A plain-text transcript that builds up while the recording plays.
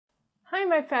Hi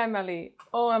my family!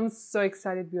 Oh, I'm so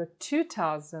excited. We are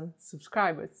 2,000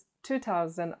 subscribers.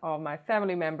 2,000 of my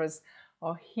family members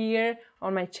are here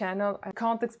on my channel. I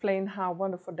can't explain how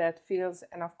wonderful that feels,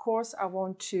 and of course I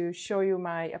want to show you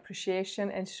my appreciation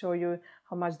and show you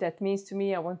how much that means to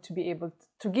me. I want to be able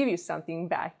to give you something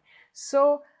back.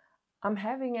 So I'm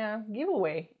having a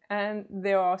giveaway, and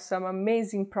there are some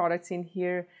amazing products in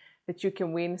here that you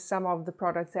can win. Some of the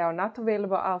products are not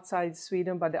available outside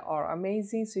Sweden, but they are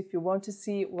amazing. So if you want to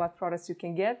see what products you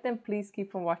can get, then please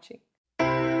keep on watching.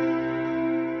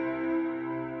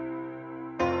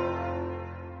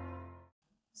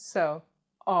 So,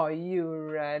 are you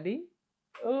ready?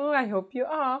 Oh, I hope you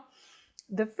are.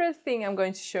 The first thing I'm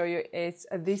going to show you is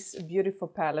this beautiful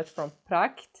palette from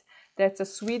Prakt. That's a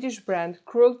Swedish brand,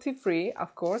 cruelty-free,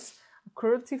 of course, a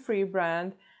cruelty-free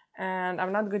brand. And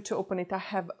I'm not going to open it. I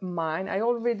have mine. I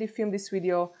already filmed this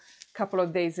video a couple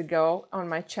of days ago on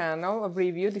my channel, a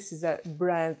review. This is a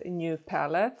brand new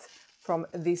palette from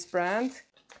this brand.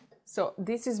 So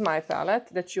this is my palette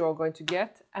that you are going to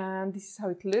get, and this is how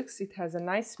it looks. It has a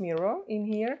nice mirror in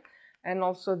here and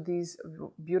also these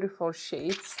beautiful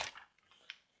shades,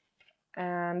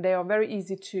 and they are very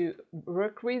easy to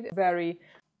work with, very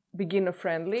beginner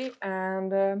friendly,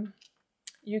 and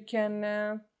you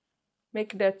can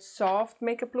make that soft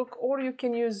makeup look, or you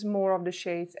can use more of the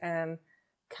shades and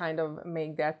kind of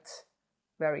make that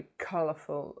very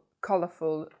colorful,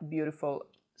 beautiful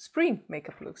spring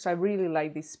makeup look. So I really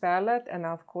like this palette, and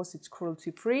of course it's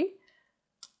cruelty free.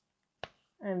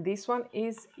 And this one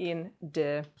is in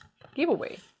the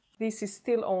giveaway. This is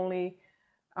still only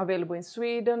available in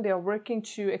Sweden. They are working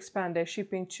to expand their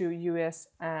shipping to US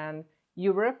and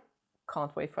Europe.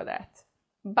 Can't wait for that.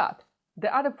 But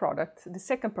the other product, the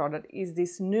second product, is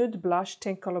this nude blush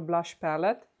 10 color blush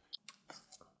palette,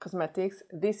 cosmetics.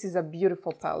 This is a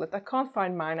beautiful palette. I can't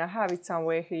find mine. I have it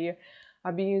somewhere here.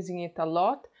 I've been using it a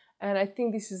lot, and I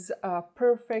think this is a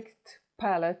perfect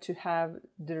palette to have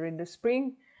during the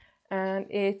spring, and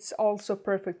it's also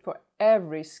perfect for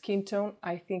every skin tone.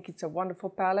 I think it's a wonderful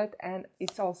palette, and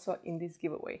it's also in this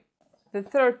giveaway. The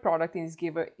third product in this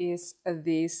giveaway is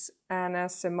this Anna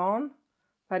Simone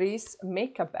Paris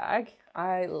makeup bag.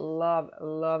 I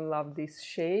love this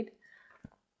shade,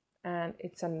 and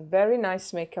it's a very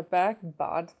nice makeup bag.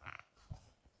 But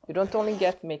you don't only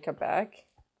get makeup bag,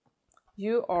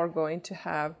 you are going to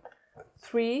have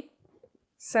 3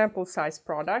 sample size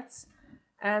products.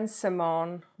 And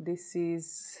Simone, this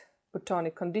is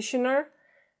Botanic conditioner,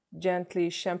 Gently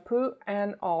shampoo,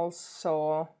 and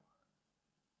also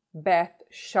bath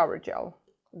shower gel.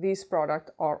 These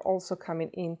products are also coming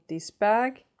in this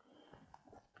bag,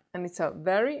 and it's a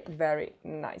very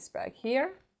nice bag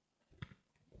here.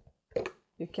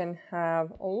 You can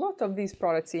have a lot of these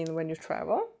products in when you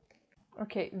travel.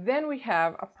 Okay, then we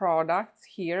have a product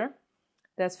here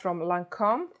that's from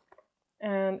Lancome,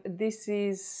 and this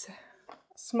is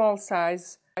small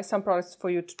size. Some products for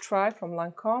you to try from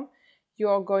Lancome. You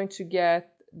are going to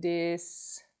get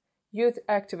this Youth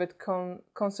Activate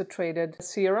Concentrated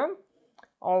Serum,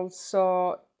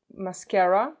 also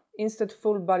mascara, instant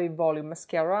full body volume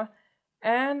mascara,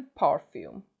 and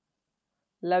perfume.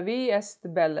 La vie est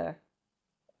belle.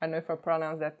 I don't know if I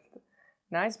pronounce that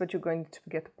nice, but you're going to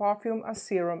get a perfume, a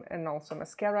serum, and also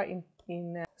mascara in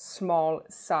a small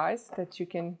size that you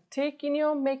can take in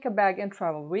your makeup bag and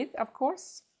travel with, of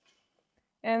course.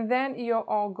 And then you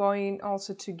are going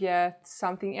also to get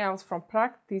something else from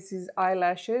Prakt. This is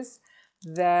eyelashes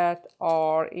that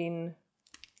are in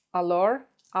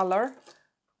alla.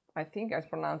 I think I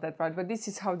pronounced that right, but this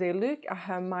is how they look. I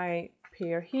have my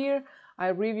pair here. I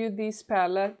reviewed this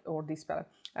palette.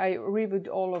 I reviewed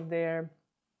all of their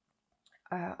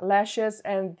lashes,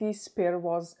 and this pair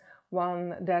was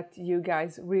one that you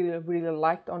guys really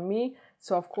liked on me.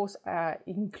 So of course I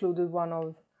included one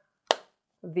of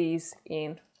these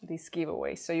in this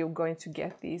giveaway. So you're going to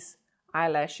get these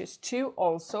eyelashes too,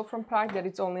 also from Prakt, that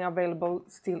it's only available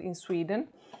still in Sweden.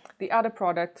 The other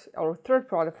product, or third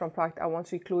product from Prakt, I want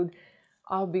to include,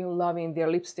 I've been loving their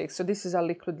lipstick. So this is a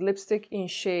liquid lipstick in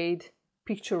shade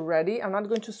Picture Ready. I'm not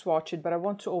going to swatch it, but I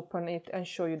want to open it and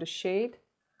show you the shade.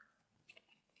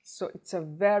 So it's a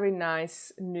very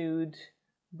nice nude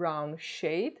brown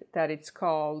shade that it's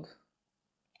called,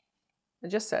 I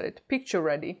just said it, Picture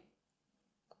Ready.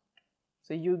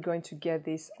 So you're going to get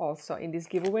this also in this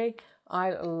giveaway.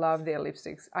 I love their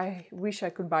lipsticks. I wish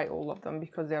I could buy all of them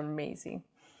because they're amazing.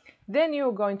 Then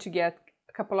you're going to get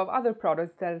a couple of other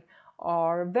products that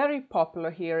are very popular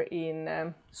here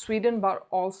in Sweden, but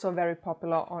also very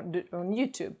popular on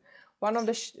YouTube. One of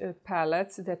the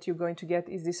palettes that you're going to get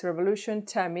is this Revolution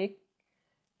Tammy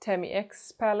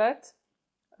X palette.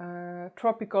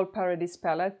 Tropical Paradise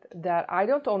palette that I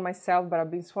don't own myself, but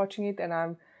I've been swatching it, and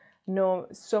I know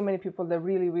so many people that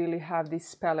really have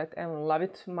this palette and love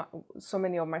it. So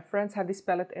many of my friends have this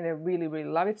palette and they really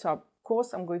love it. So of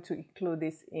course I'm going to include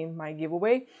this in my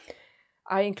giveaway.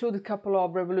 I included a couple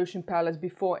of Revolution palettes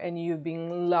before and you've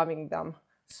been loving them.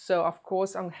 So of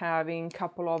course I'm having a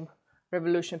couple of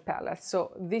Revolution palettes.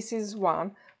 So this is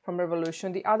one from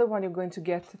Revolution. The other one you're going to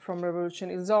get from Revolution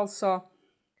is also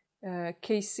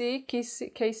Casey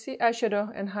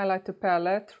eyeshadow and highlighter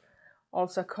palette.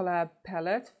 Also a collab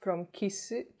palette from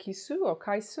Kaisu.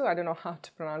 I don't know how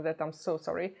to pronounce that. I'm so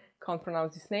sorry. Can't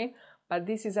pronounce this name. But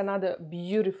this is another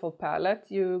beautiful palette.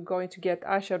 You're going to get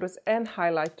eyeshadows and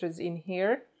highlighters in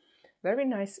here. Very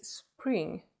nice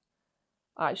spring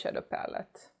eyeshadow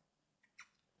palette.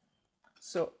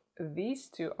 So these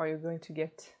two are you going to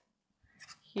get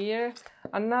here.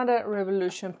 Another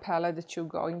Revolution palette that you're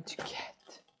going to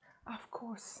get, of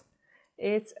course,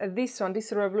 it's this one.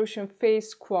 This Revolution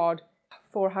Face Quad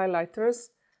for highlighters.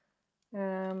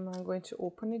 I'm going to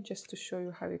open it just to show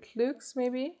you how it looks.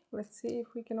 Maybe let's see if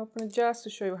we can open it just to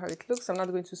show you how it looks. I'm not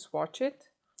going to swatch it,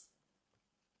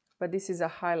 but this is a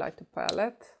highlighter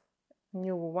palette, a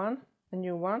new one.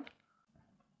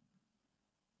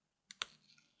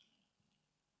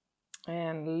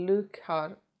 And look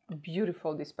how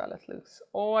beautiful this palette looks.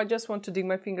 Oh, I just want to dig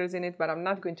my fingers in it, but I'm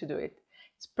not going to do it.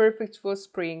 It's perfect for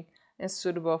spring and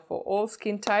suitable for all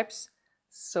skin types.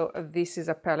 So this is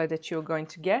a palette that you're going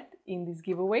to get in this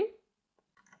giveaway.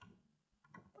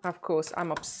 Of course,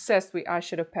 I'm obsessed with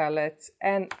eyeshadow palettes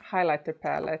and highlighter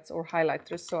palettes or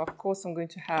highlighters. So of course I'm going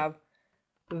to have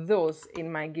those in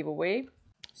my giveaway.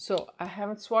 So I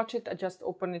haven't swatched it. I just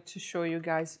opened it to show you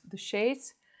guys the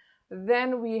shades.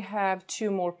 Then we have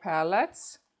two more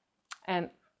palettes and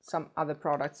some other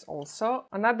products also.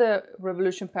 Another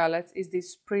Revolution palette is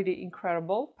this pretty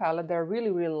incredible palette that I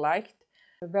really liked.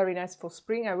 Very nice for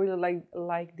spring. I really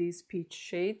like these peachy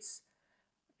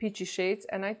shades,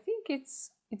 and I think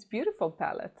it's beautiful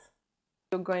palette.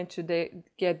 You're going to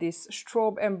get this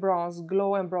Strobe and Bronze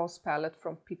Glow and Bronze palette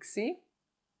from Pixie.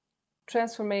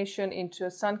 Transformation into a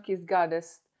sun-kissed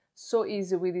goddess. So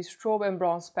easy with this Strobe and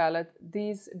Bronze palette.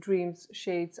 These Dreams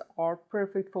shades are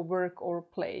perfect for work or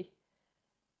play.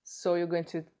 So you're going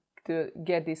to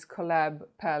get this collab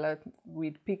palette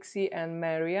with Pixie and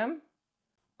Miriam.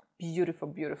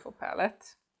 Beautiful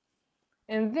palette.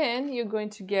 And then you're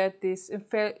going to get this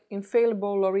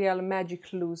infallible L'Oreal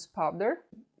Magic Loose powder.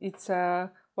 It's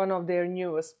one of their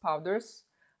newest powders.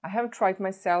 I haven't tried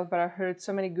myself, but I heard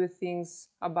so many good things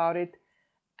about it,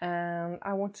 and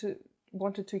I wanted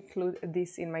to include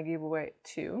this in my giveaway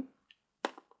too.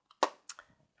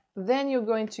 Then you're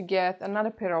going to get another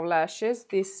pair of lashes.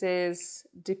 This is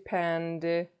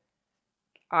Depend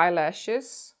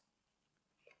eyelashes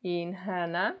in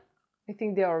Henna. I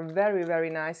think they are very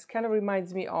nice. Kind of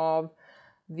reminds me of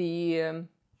the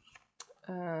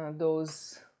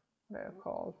those, what are they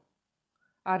called?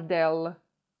 Ardell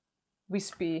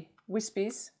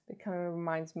wispies. They kind of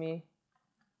reminds me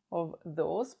of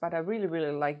those, but I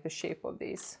really like the shape of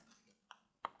these.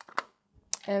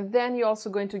 And then you're also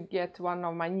going to get one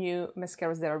of my new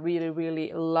mascaras that I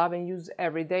really love and use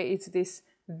every day. It's this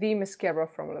The mascara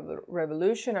from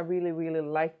Revolution. I really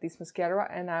like this mascara,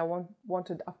 and I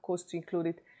wanted, of course, to include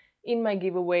it in my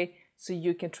giveaway so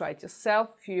you can try it yourself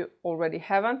if you already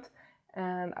haven't.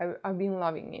 And I've been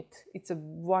loving it. It's a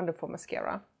wonderful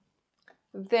mascara.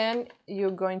 Then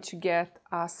you're going to get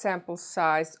a sample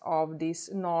size of this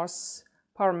NARS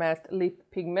Power Matte Lip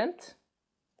Pigment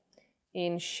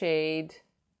in shade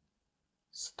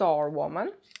Star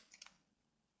Woman.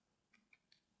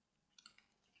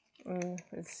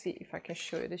 Let's see if I can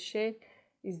show you the shade.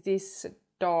 Is this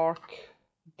dark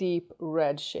deep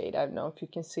red shade. I don't know if you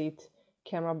can see it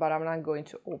camera, but I'm not going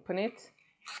to open it.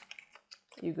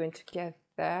 You're going to get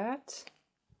that.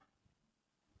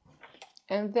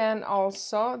 And then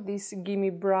also this Gimme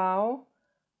Brow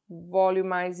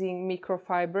volumizing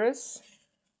microfibers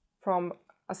from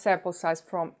a sample size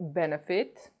from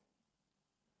Benefit.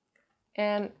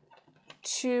 And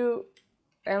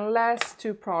last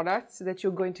two products that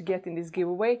you're going to get in this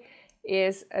giveaway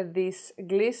is this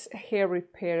Gliss Hair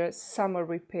Repair Summer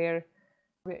Repair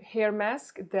hair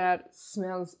mask that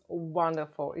smells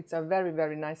wonderful. It's a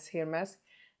very nice hair mask,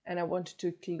 and I wanted to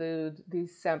include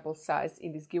this sample size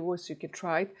in this giveaway so you can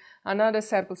try it. Another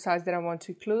sample size that I want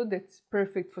to include that's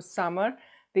perfect for summer.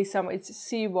 This summer it's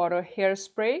Seawater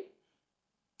Hairspray,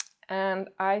 and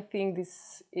I think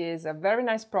this is a very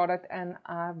nice product, and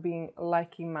I've been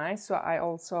liking mine. So I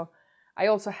also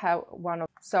have one of,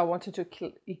 so I wanted to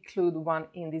include one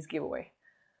in this giveaway.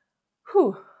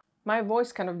 Whew. My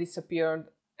voice kind of disappeared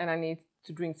and I need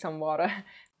to drink some water.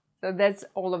 So that's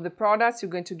all of the products.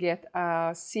 You're going to get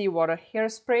a seawater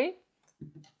hairspray,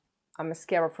 a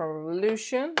mascara from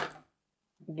Revolution,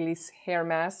 Gliss hair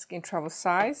mask in travel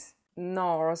size,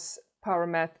 NARS Power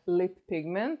Matte Lip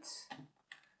Pigment,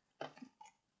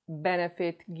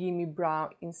 Benefit Gimme Brow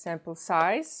in sample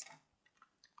size,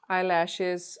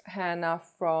 eyelashes Hannah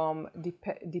from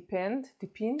Depend,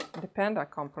 I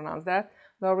can't pronounce that,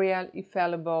 L'Oreal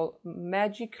Infallible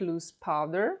Magic Loose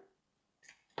Powder,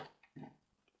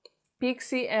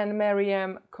 Pixie and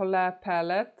Mariam Collab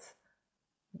Palette,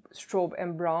 Strobe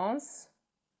and Bronze,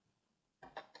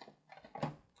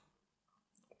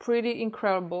 Pretty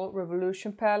Incredible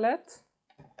Revolution Palette,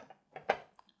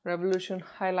 Revolution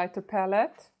Highlighter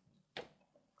Palette,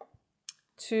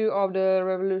 2 of the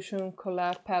Revolution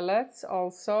Collab palettes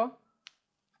also,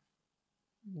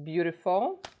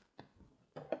 beautiful.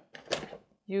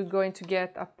 You're going to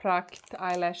get a plucked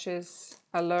eyelashes,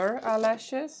 Allure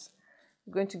eyelashes.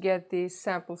 You're going to get the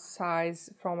sample size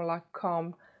from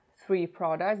Lancôme 3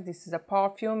 products. This is a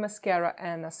perfume, mascara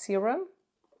and a serum.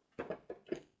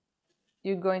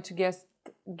 You're going to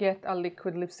get a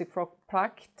liquid lipstick for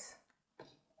plucked.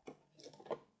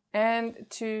 And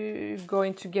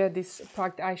going to get this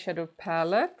plucked eyeshadow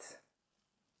palette.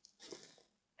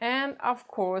 And of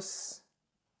course,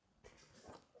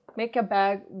 make a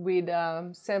bag with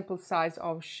sample size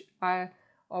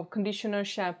of conditioner,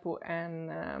 shampoo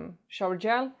and shower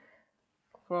gel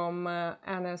from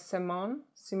Anna Simonin,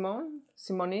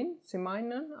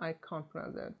 I can't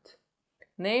pronounce that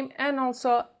name, and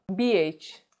also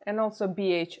BH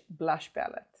blush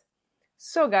palette.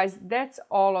 So guys, that's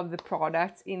all of the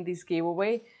products in this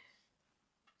giveaway.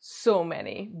 So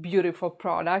many beautiful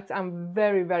products. I'm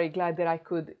very, very glad that I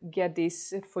could get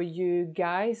this for you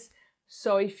guys.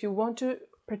 So if you want to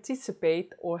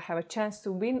participate or have a chance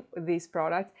to win these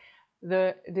products,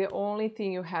 the only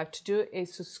thing you have to do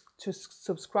is to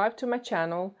subscribe to my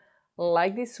channel,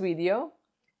 like this video.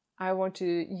 I want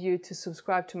you to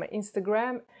subscribe to my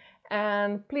Instagram,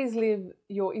 and please leave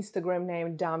your Instagram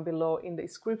name down below in the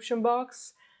description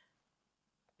box.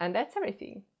 And that's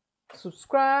everything.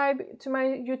 Subscribe to my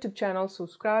YouTube channel,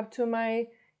 subscribe to my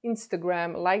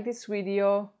Instagram, like this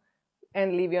video,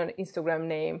 and leave your Instagram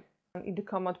name. In the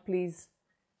comment, please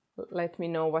let me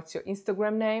know what's your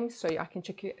Instagram name so I can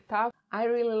check it out. I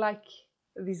really like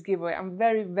this giveaway. I'm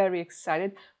very, very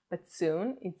excited, but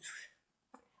soon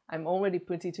I'm already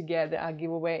putting together a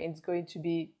giveaway. It's going to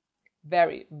be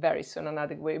very, very soon,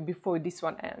 another giveaway before this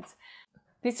one ends.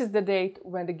 This is the date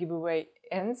when the giveaway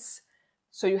ends,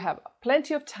 so you have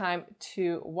plenty of time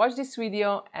to watch this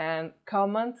video and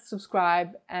comment,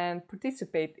 subscribe and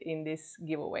participate in this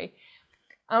giveaway.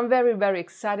 I'm very, very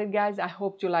excited, guys. I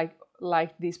hope you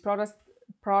like these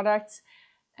products,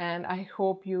 and I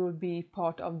hope you'll be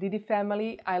part of Didi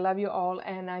family. I love you all,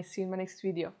 and I see you in my next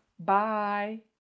video. Bye.